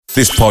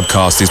This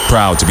podcast is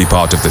proud to be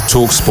part of the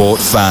TalkSport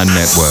Fan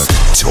Network.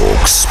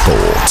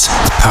 TalkSport.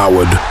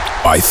 Powered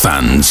by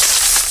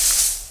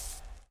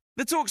fans.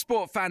 The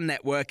TalkSport Fan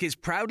Network is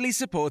proudly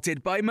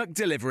supported by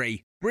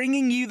McDelivery,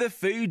 bringing you the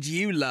food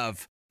you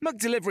love.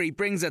 McDelivery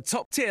brings a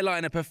top-tier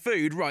lineup of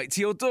food right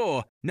to your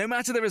door. No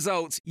matter the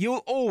result,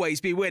 you'll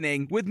always be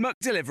winning with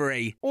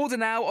McDelivery. Order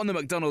now on the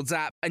McDonald's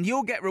app and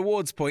you'll get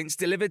rewards points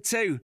delivered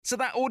too. So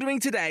that ordering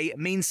today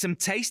means some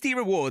tasty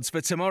rewards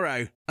for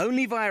tomorrow.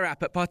 Only via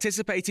app at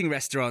participating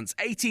restaurants.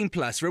 18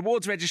 plus.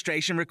 Rewards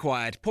registration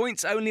required.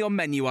 Points only on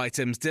menu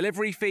items.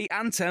 Delivery fee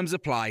and terms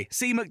apply.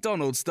 See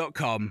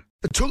mcdonalds.com.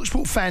 The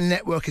TalkSport Fan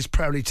Network is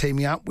proudly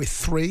teaming up with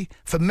 3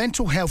 for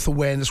Mental Health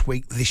Awareness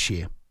Week this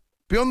year.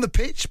 Beyond the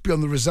pitch,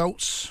 beyond the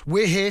results,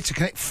 we're here to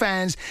connect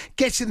fans,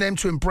 getting them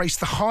to embrace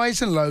the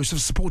highs and lows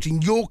of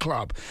supporting your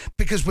club,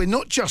 because we're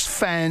not just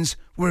fans,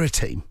 we're a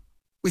team.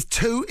 With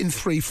 2 in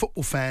 3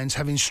 football fans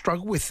having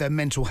struggled with their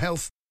mental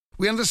health,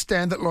 we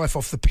understand that life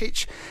off the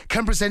pitch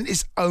can present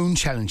its own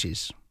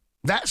challenges.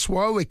 That's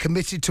why we're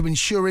committed to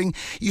ensuring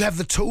you have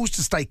the tools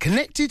to stay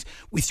connected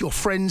with your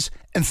friends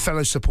and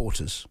fellow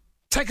supporters.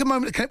 Take a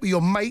moment to connect with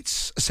your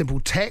mates. A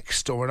simple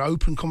text or an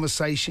open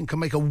conversation can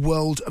make a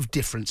world of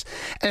difference.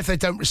 And if they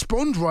don't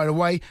respond right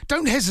away,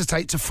 don't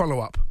hesitate to follow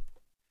up.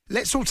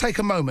 Let's all take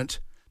a moment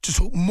to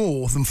talk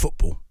more than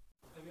football.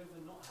 Have you ever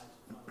not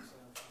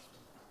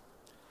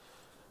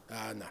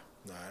had No.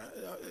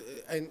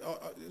 And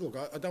look,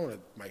 I don't want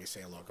to make it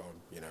sound like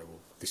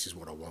this is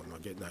what I want. And I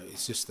get no.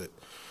 It's just that,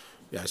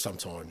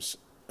 sometimes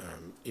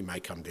it may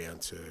come down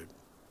to,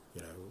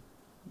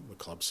 the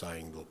club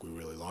saying, look, we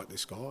really like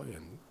this guy,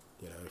 and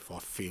if I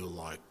feel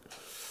like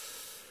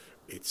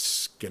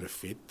it's going to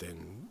fit,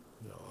 then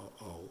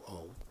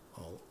I'll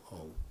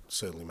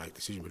certainly make a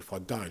decision. But if I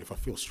don't, if I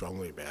feel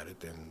strongly about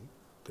it, then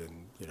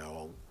I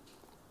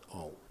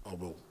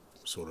will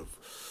sort of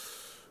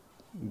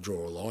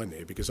draw a line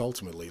there, because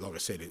ultimately, like I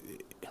said,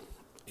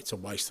 it's a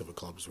waste of a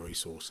club's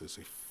resources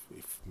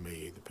if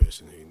me, the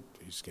person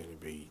who's going to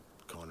be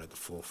kind of at the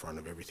forefront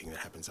of everything that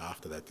happens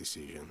after that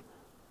decision,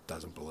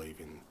 doesn't believe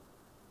in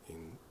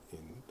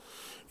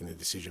the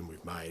decision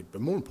we've made.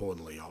 But more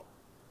importantly,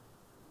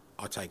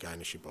 I take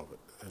ownership of it.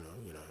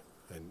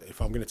 And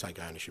if I'm going to take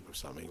ownership of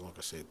something, like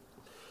I said,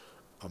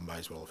 I may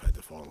as well have had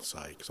the final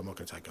say, because I'm not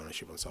going to take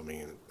ownership on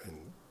something and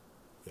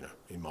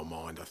in my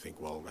mind I think,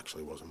 well,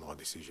 actually it wasn't my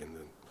decision,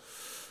 and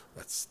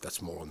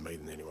that's more on me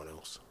than anyone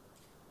else.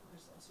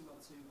 There's actually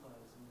got 2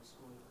 players in the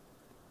squad.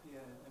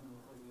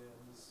 HØJBJERG,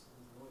 his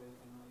lawyer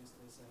came out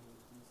yesterday saying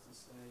he wants to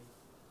stay.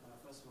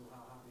 First of all,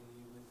 how happy are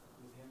you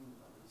with him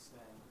that he's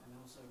staying? And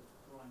also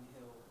Brian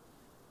Hill,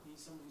 he's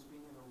someone who's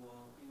been here for a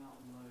while, been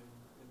out on loan.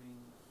 There have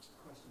been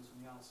questions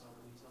from the outside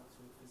whether he's up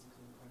to it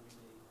physically in the Premier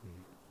League.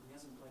 He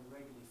hasn't played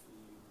regularly for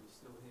you, but he's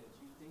still here.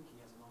 Do you think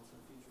he has an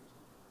alternate future at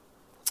all?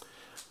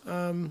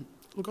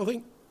 Look, I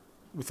think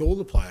with all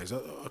the players,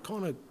 I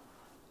kind of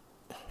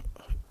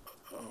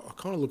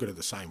look at it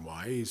the same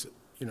way. Is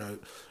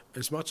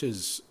as much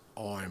as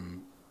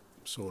I'm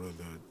sort of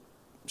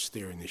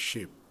steering this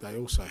ship, they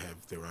also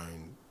have their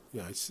own.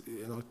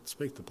 And I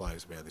speak to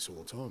players about this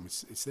all the time.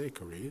 It's their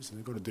careers, and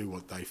they've got to do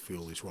what they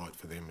feel is right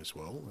for them as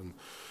well. And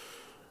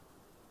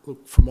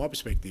look, from my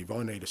perspective,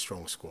 I need a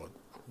strong squad.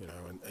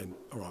 And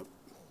all right,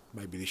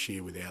 maybe this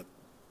year without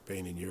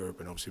being in Europe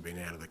and obviously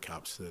being out of the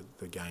Cups,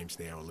 the games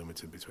now are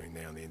limited between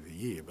now and the end of the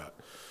year. But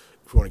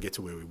if we want to get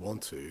to where we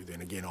want to,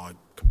 then again, I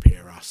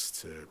compare us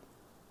to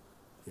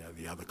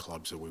the other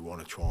clubs that we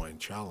want to try and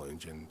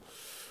challenge, and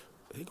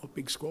they've got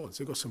big squads.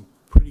 They've got some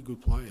pretty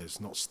good players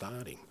not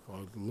starting.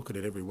 I look at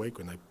it every week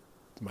when they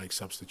make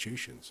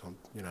substitutions.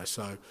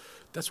 So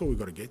that's what we've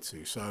got to get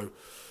to. So,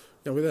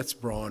 whether that's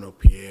Brian or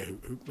Pierre,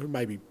 who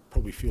maybe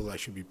probably feel they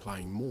should be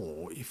playing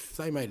more, if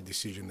they made a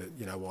decision that,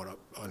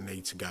 I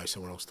need to go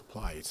somewhere else to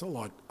play, it's not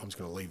like I'm just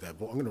going to leave that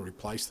ball. I'm going to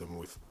replace them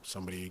with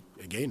somebody,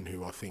 again,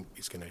 who I think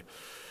is going to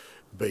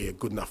be a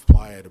good enough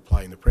player to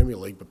play in the Premier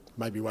League, but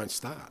maybe won't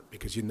start,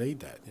 because you need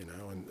that,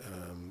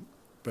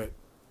 But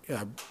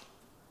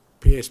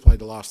Pierre's played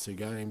the last 2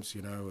 games,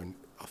 and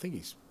I think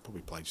he's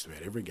probably played just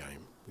about every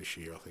game this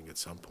year. I think at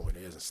some point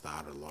he hasn't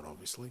started a lot,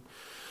 obviously.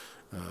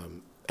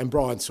 And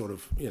Brian sort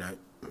of,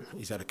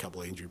 he's had a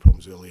couple of injury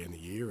problems earlier in the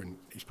year, and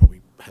he's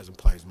probably hasn't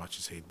played as much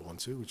as he'd want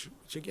to, which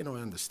again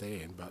I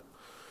understand. But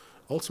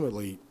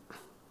ultimately,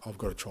 I've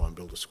got to try and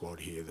build a squad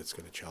here that's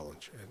going to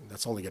challenge, and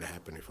that's only going to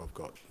happen if I've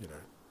got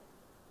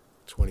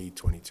 20,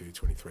 22,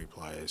 23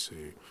 players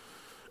who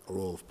are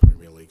all of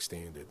Premier League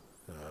standard.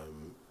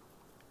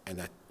 And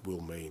that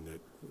will mean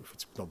that if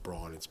it's not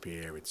Brian, it's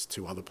Pierre, it's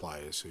 2 other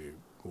players who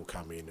will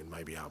come in and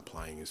maybe aren't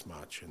playing as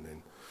much. And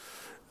then,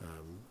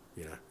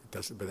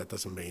 but that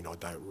doesn't mean I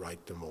don't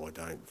rate them or I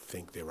don't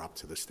think they're up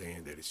to the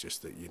standard. It's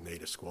just that you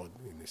need a squad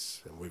in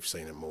this, and we've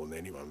seen it more than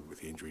anyone with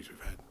the injuries we've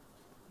had.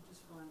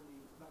 Just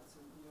finally, back to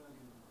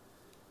Jurgen.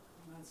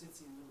 Man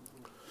City and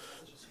Liverpool,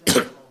 such a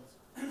strong hold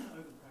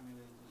over the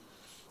Premier League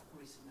in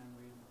recent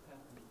memory, and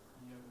Pep and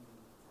Jurgen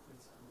being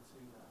critical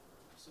to that.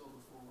 Saw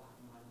before what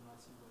happened with Man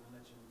United when a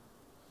legend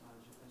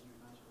manager, legendary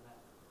manager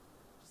left.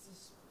 Does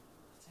this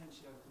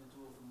potentially open the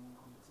door for more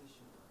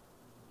competition?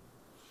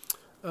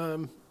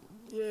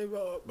 Yeah,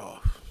 well,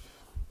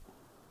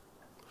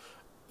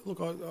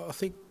 look, I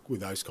think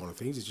with those kind of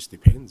things, it just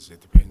depends.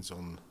 It depends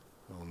on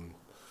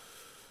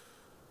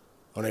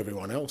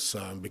everyone else,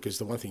 because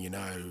the one thing you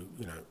know,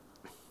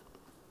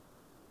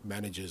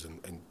 managers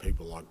and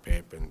people like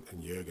Pep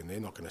and Jürgen, they're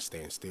not going to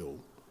stand still.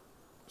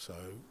 So,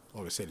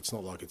 like I said, it's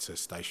not like it's a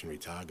stationary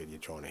target you're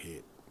trying to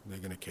hit. They're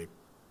going to keep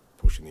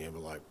pushing the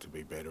envelope to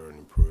be better and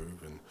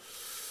improve, and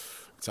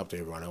it's up to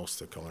everyone else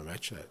to kind of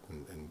match that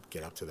and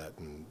get up to that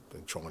and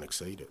try and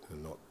exceed it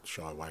and not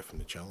shy away from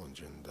the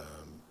challenge. And,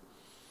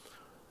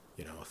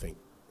 I think,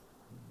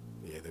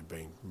 they've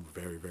been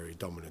very, very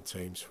dominant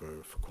teams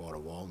for quite a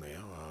while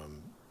now.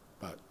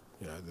 But,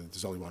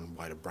 there's only one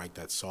way to break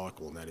that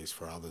cycle, and that is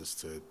for others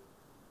to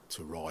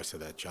rise to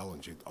that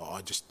challenge.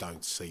 I just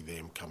don't see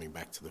them coming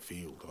back to the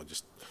field. I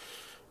just,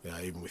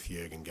 even with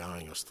Jürgen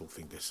going, I still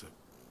think there's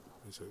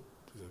a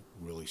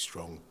really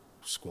strong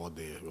squad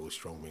there, really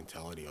strong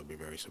mentality. I'd be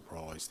very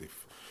surprised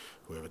if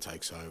whoever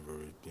takes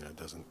over,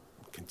 doesn't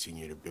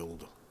continue to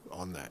build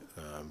on that.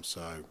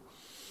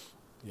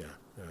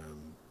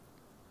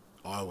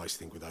 I always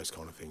think with those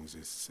kind of things,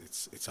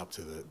 it's up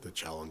to the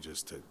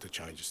challengers to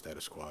change the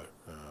status quo.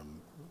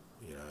 And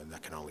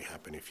that can only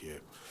happen if you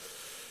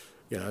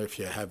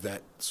have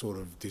that sort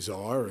of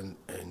desire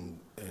and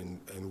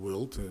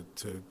will to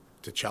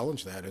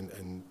challenge that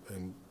and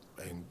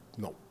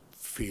not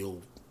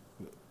feel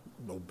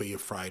or be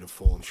afraid of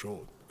falling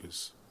short,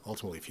 because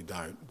ultimately if you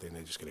don't, then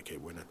they're just going to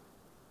keep winning.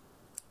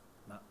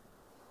 Matt?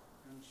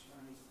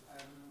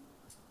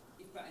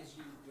 If that is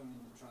you joining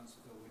the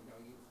transfer window,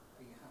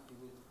 are you happy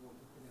with what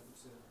you've been able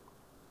to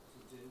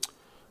do?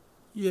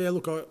 Yeah,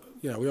 look,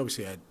 we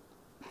obviously had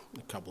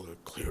a couple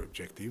of clear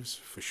objectives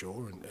for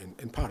sure,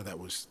 and part of that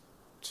was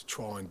to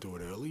try and do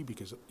it early,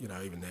 because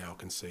even now I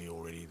can see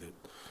already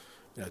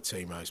that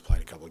Timo's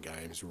played a couple of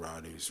games,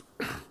 Radu's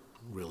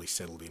really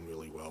settled in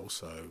really well,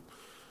 so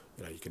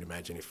you can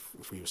imagine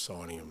if we were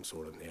signing him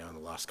sort of now in the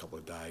last couple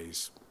of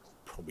days,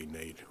 probably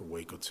need a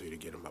week or two to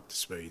get him up to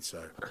speed.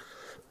 So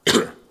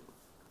I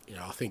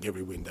think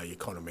every window you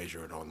kind of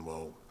measure it on,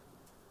 well,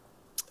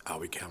 are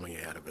we coming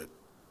out of it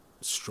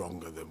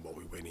stronger than what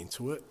we went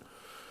into it?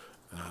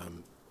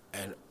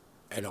 And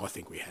I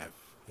think we have.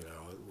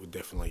 We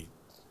definitely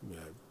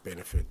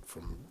benefit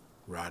from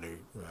Radu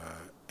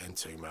and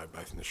Timo,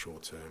 both in the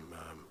short term,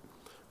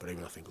 but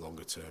even I think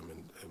longer term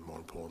and more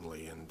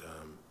importantly. And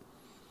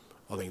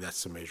I think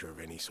that's the measure of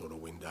any sort of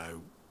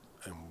window,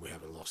 and we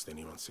haven't lost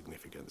anyone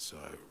significant. So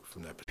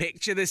from that perspective.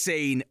 Picture the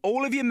scene.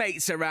 All of your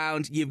mates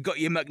around, you've got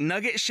your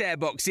McNugget share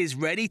boxes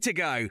ready to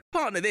go.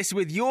 Partner this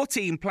with your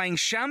team playing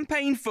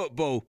champagne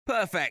football.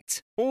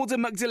 Perfect. Order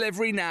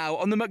McDelivery now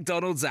on the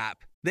McDonald's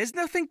app. There's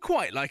nothing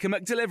quite like a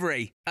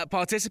McDelivery. At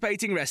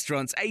participating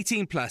restaurants,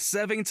 18 plus,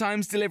 serving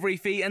times, delivery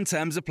fee and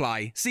terms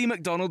apply. See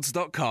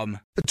mcdonalds.com.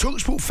 The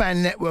TalkSport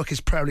Fan Network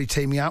is proudly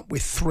teaming up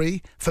with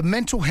 3 for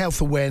Mental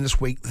Health Awareness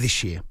Week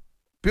this year.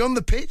 Beyond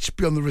the pitch,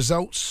 beyond the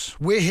results,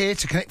 we're here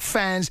to connect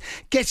fans,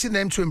 getting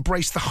them to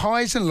embrace the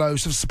highs and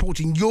lows of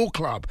supporting your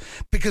club,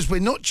 because we're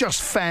not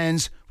just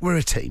fans, we're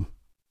a team.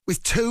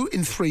 With 2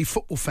 in 3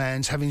 football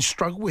fans having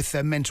struggled with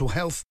their mental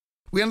health,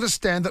 we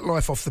understand that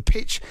life off the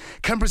pitch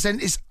can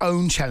present its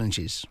own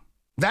challenges.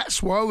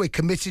 That's why we're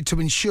committed to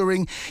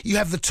ensuring you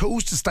have the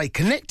tools to stay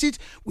connected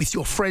with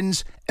your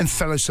friends and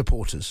fellow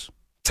supporters.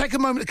 Take a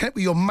moment to connect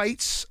with your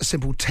mates. A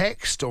simple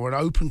text or an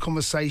open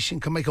conversation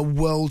can make a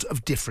world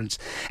of difference.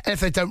 And if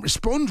they don't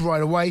respond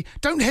right away,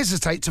 don't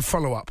hesitate to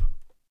follow up.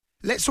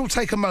 Let's all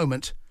take a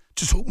moment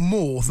to talk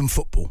more than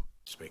football.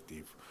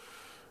 Perspective.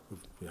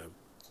 We've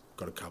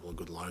got a couple of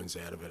good loans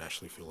out of it.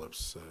 Ashley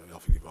Phillips,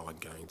 Alfie Devine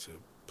going to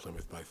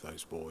Plymouth, both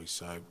those boys.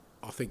 So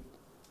I think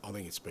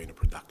it's been a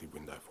productive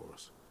window for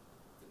us.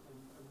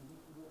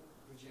 What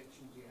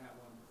projection do you have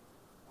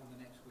on the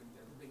next window?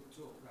 The big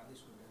talk about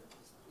this window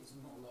is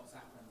not a lot's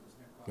happened. There's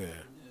been quite a lot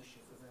of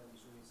inertia for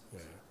various reasons.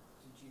 Yeah.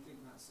 Do you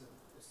think that's a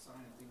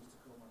sign of things to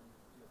come on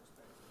your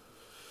perspective?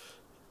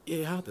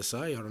 Yeah, hard to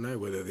say. I don't know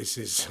whether this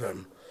is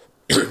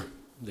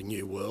the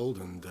new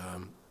world, and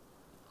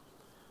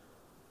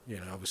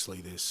obviously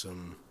there's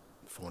some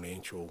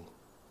financial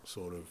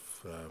sort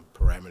of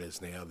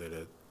parameters now that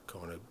are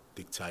kind of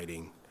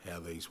dictating how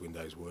these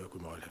windows work. We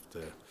might have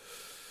to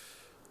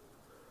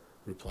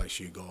replace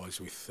you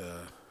guys with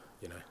the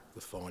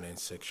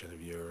finance section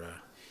of your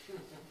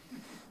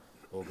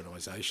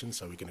organisation,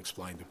 so we can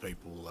explain to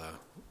people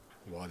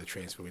why the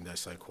transfer window is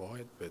so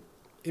quiet. But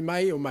it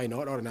may or may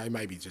not. I don't know.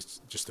 Maybe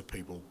just the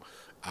people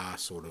are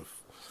sort of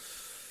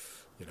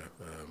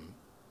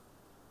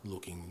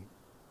looking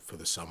for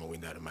the summer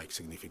window to make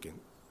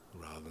significant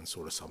rather than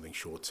sort of something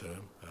short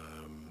term.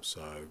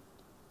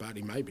 But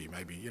it maybe,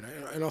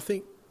 and I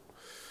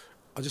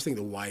just think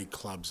the way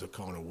clubs are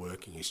kind of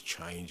working is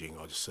changing.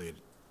 I just see it,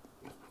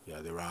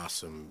 there are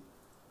some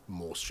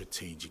more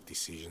strategic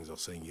decisions. I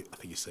think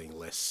you're seeing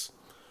less,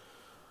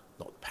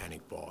 not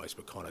panic buys,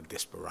 but kind of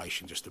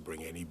desperation just to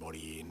bring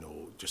anybody in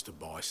or just to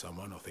buy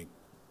someone. I think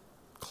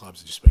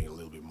clubs are just being a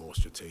little bit more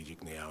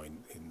strategic now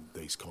in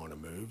these kind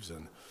of moves,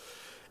 and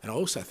I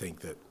also think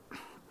that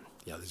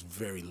there's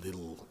very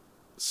little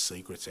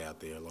secrets out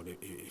there. Like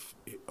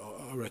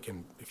I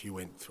reckon if you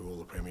went through all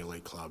the Premier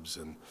League clubs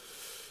and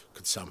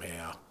could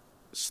somehow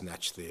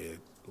snatch their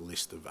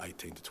list of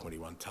 18 to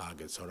 21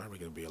 targets, I don't reckon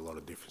there'd be a lot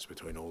of difference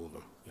between all of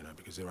them,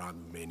 because there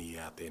aren't many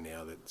out there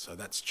now. So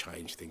that's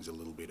changed things a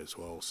little bit as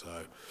well.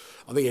 So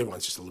I think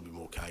everyone's just a little bit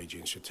more cagey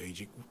and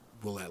strategic.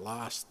 Will that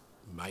last?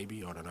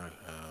 Maybe, I don't know.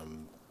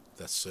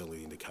 That's certainly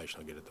the indication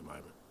I get at the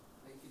moment.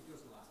 If it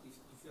does last, you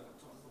feel like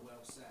Tottenham are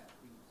well set.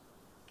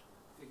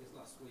 Figures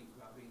last week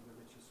about being the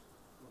richest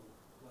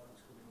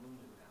wellness club in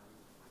London now,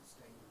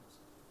 stadiums.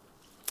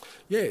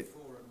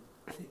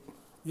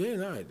 Yeah,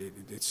 no,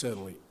 it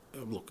certainly,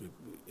 look,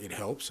 it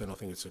helps, and I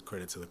think it's a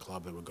credit to the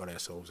club that we've got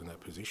ourselves in that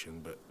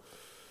position, but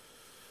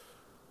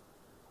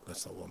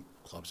that's not what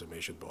clubs are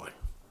measured by.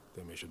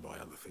 They're measured by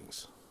other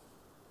things.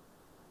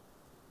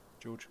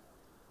 George?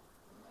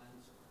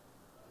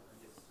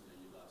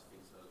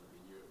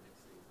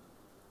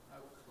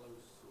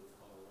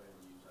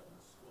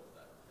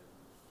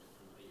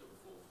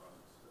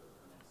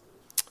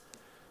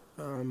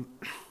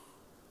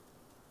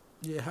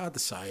 Hard to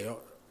say.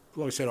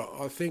 Like I said,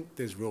 I think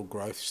there's real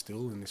growth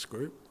still in this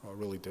group. I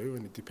really do,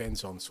 and it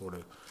depends on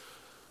and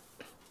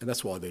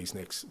that's why this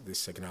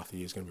second half of the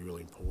year is going to be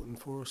really important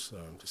for us,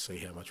 to see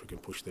how much we can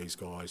push these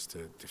guys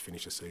to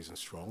finish the season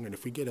strong. And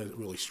if we get a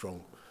really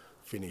strong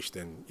finish,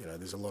 then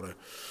there's a lot of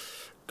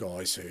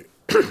guys who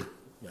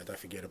don't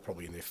forget, are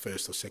probably in their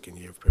first or second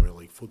year of Premier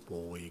League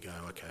football, where you go,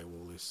 okay,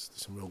 well, there's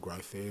some real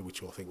growth there,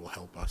 which I think will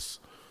help us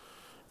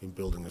in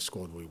building the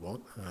squad we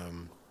want.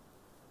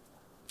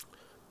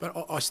 But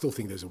I still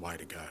think there's a way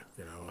to go.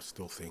 I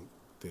still think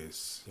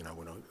there's,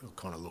 when I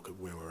kind of look at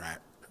where we're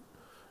at,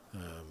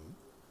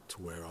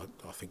 to where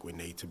I think we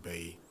need to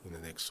be in the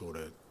next sort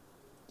of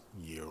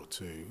year or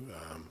two,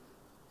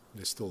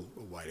 there's still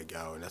a way to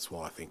go, and that's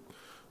why I think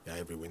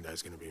every window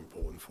is going to be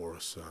important for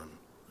us.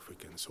 If we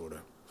can sort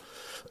of,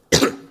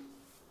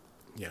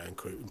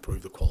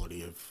 improve the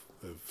quality of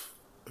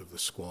the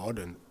squad,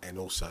 and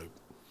also,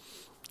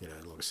 like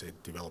I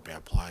said, develop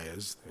our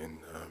players, and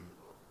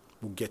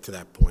we'll get to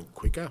that point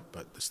quicker,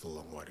 but there's still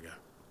a long way to go.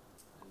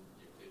 And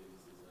clearly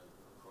this is a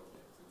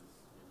project, and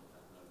it's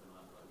had an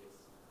overnight, but I guess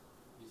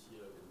this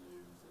year the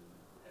news and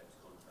Pep's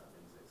contract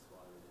ends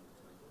expiring in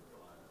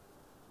 2025,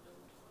 he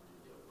doesn't sign a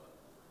new deal, but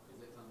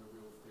is there kind of a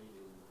real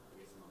feeling,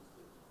 I guess, amongst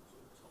the sort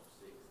of top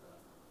six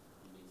that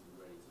you need to be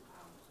ready to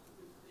pounce,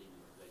 because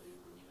even if they do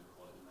bring in a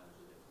quality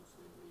manager, there can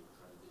still be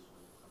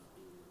transitional kind of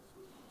periods?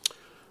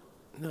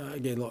 No,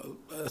 again,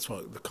 that's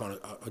what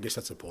I guess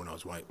that's the point I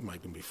was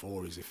making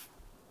before, is if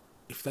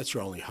that's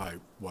your only hope,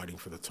 waiting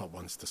for the top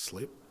ones to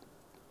slip,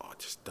 I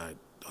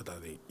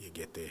don't think you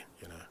get there,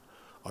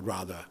 I'd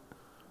rather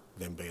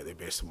them be at their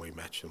best and we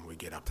match them, we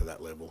get up to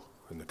that level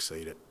and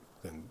exceed it,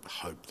 than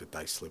hope that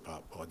they slip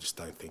up. I just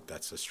don't think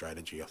that's a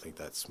strategy. I think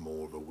that's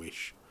more of a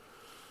wish.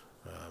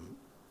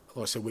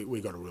 Like I said,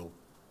 we got a real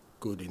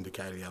good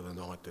indicator the other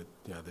night that,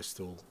 there's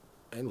still,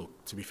 and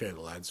look, to be fair to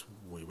the lads,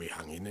 we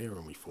hung in there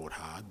and we fought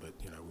hard, but,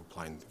 we're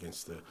playing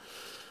against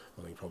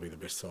I think probably the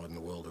best side in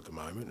the world at the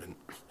moment,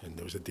 and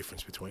there was a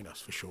difference between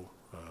us for sure.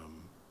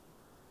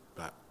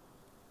 But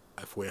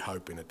if we're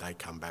hoping that they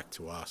come back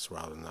to us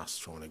rather than us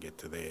trying to get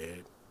to there,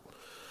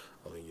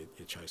 I think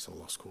you're chasing a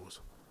lost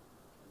cause.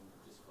 And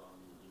just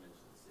finally, you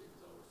mentioned the City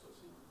result, it's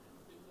obviously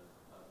been the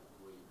perfect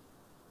week.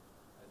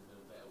 Has it been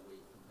a better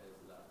week compared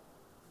to that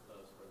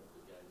first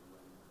Brentford game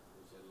when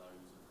we had loads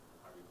of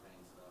Harry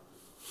Kane stuff?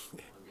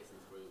 I'm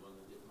guessing it's probably one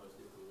of the most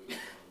difficult weeks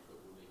in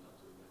football leading up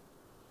to the game.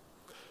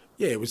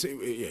 Yeah, it was.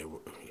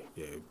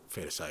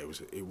 Fair to say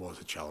it was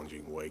a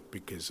challenging week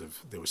because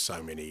there were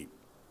so many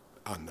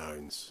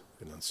unknowns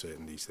and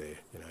uncertainties there.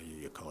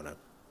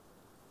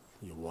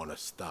 You want to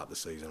start the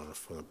season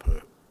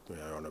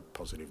on a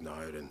positive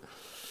note, and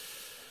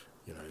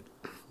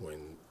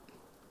when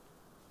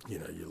you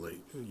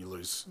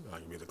lose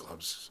arguably the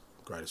club's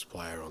greatest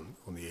player on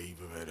the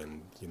eve of it,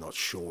 and you're not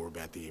sure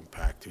about the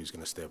impact, who's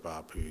going to step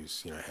up,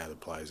 how the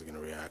players are going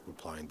to react. We're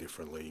playing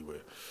differently.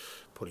 We're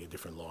putting a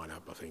different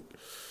lineup. I think,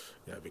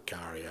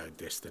 Vicario,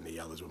 Destiny,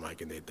 others were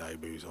making their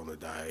debuts on the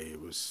day.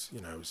 It was,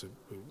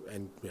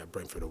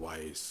 Brentford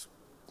away is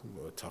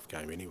a tough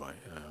game anyway.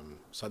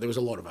 So there was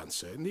a lot of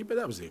uncertainty, but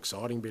that was the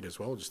exciting bit as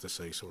well, just to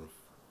see sort of,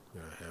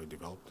 how it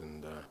developed.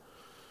 And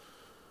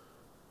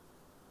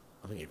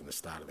I think even the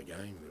start of the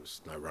game, there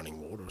was no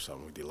running water or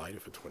something. We delayed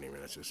it for 20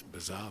 minutes. It was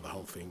bizarre. The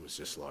whole thing was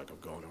just like,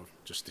 I've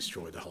just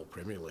destroyed the whole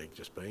Premier League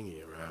just being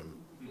here.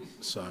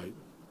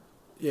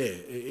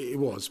 It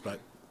was,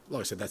 but like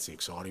I said, that's the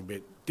exciting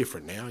bit.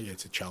 Different now,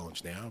 it's a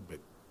challenge now, but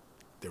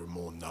there are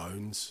more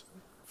knowns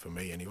for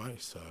me anyway.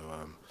 So,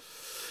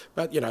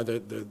 but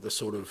the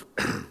sort of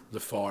the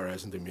fire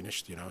hasn't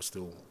diminished. I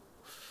still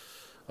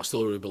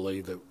really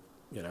believe that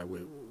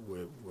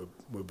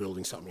we're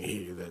building something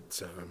here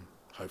that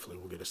hopefully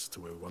will get us to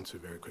where we want to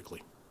very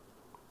quickly.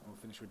 We'll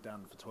finish with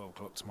Dan for 12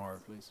 o'clock tomorrow,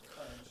 please.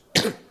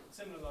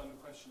 Similar line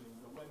of questioning,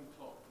 but when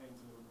Klopp came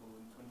to Liverpool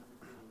in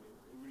 2015,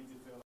 it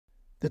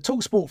The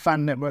TalkSport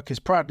Fan Network is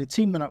proudly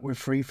teaming up with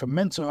Free for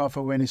Mental Health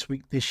Awareness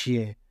Week this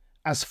year.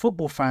 As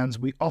football fans,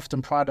 we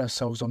often pride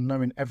ourselves on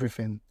knowing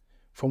everything,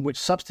 from which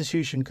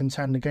substitution can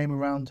turn the game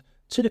around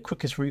to the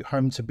quickest route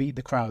home to beat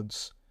the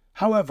crowds.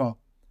 However,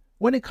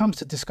 when it comes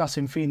to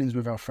discussing feelings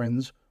with our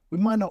friends, we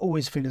might not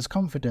always feel as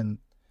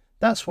confident.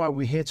 That's why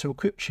we're here to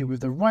equip you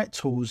with the right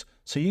tools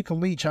so you can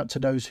reach out to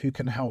those who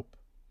can help.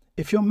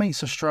 If your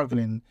mates are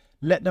struggling,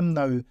 let them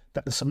know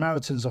that the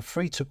Samaritans are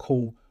free to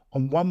call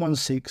on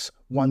 116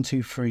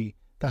 123.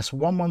 That's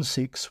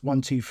 116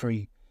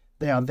 123.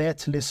 They are there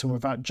to listen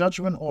without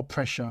judgment or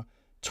pressure,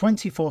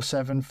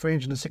 24/7,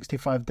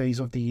 365 days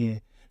of the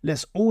year.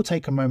 Let's all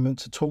take a moment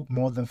to talk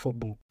more than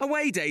football.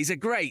 Away days are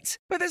great,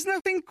 but there's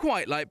nothing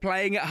quite like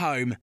playing at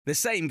home. The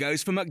same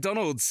goes for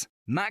McDonald's.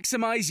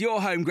 Maximise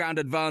your home ground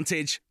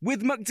advantage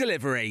with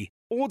McDelivery.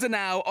 Order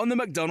now on the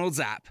McDonald's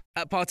app.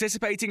 At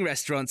participating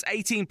restaurants,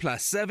 18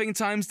 plus serving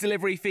times,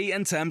 delivery fee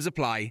and terms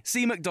apply.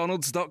 See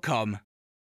mcdonalds.com.